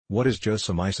What is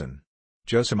josamycin?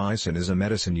 Josamycin is a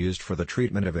medicine used for the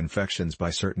treatment of infections by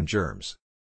certain germs.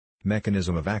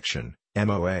 Mechanism of action,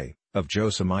 MOA, of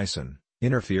josamycin,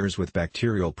 interferes with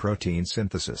bacterial protein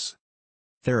synthesis.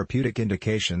 Therapeutic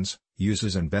indications,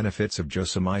 uses and benefits of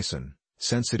josamycin: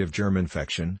 sensitive germ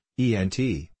infection,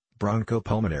 ENT,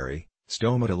 bronchopulmonary,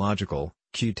 stomatological,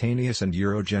 cutaneous and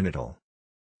urogenital.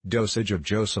 Dosage of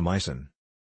josamycin.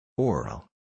 Oral.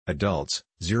 Adults,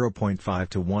 0.5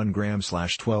 to 1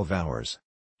 gram/12 hours.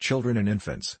 Children and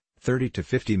infants, 30 to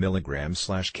 50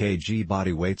 mg/kg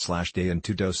body weight/day in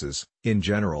 2 doses, in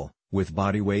general, with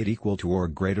body weight equal to or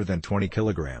greater than 20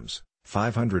 kg,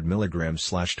 500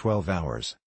 mg/12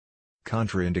 hours.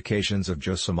 Contraindications of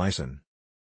josamycin.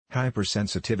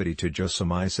 Hypersensitivity to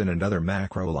josamycin and other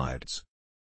macrolides.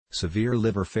 Severe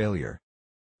liver failure.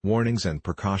 Warnings and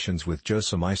precautions with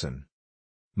josamycin.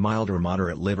 Mild or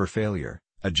moderate liver failure,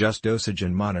 adjust dosage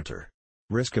and monitor.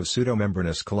 Risk of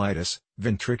pseudomembranous colitis,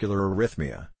 ventricular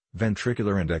arrhythmia,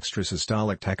 ventricular and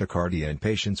extrasystolic tachycardia in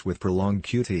patients with prolonged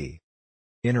QT.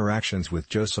 Interactions with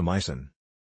josamycin.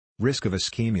 Risk of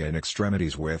ischemia in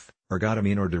extremities with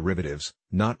ergotamine or derivatives,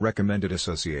 not recommended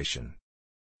association.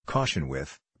 Caution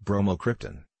with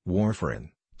bromocriptine, warfarin,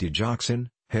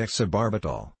 digoxin,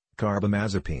 hexabarbital,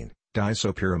 carbamazepine,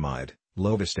 disopyramide,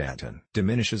 lovastatin.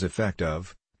 Diminishes effect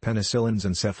of penicillins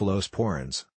and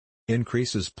cephalosporins.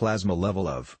 Increases plasma level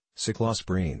of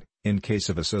cyclosporine, in case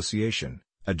of association,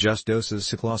 adjust doses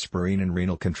cyclosporine in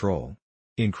renal control.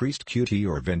 Increased QT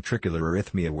or ventricular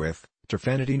arrhythmia with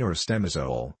terfenadine or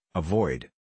stemazole,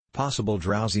 avoid. Possible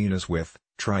drowsiness with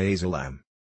triazolam.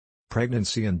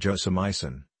 Pregnancy and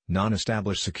josamycin,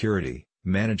 non-established security,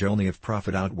 manage only if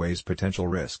profit outweighs potential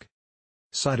risk.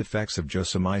 Side effects of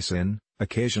josamycin: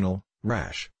 occasional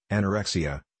rash,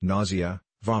 anorexia, nausea,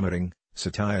 vomiting,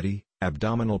 satiety,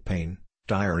 abdominal pain,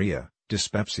 diarrhea,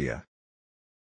 dyspepsia.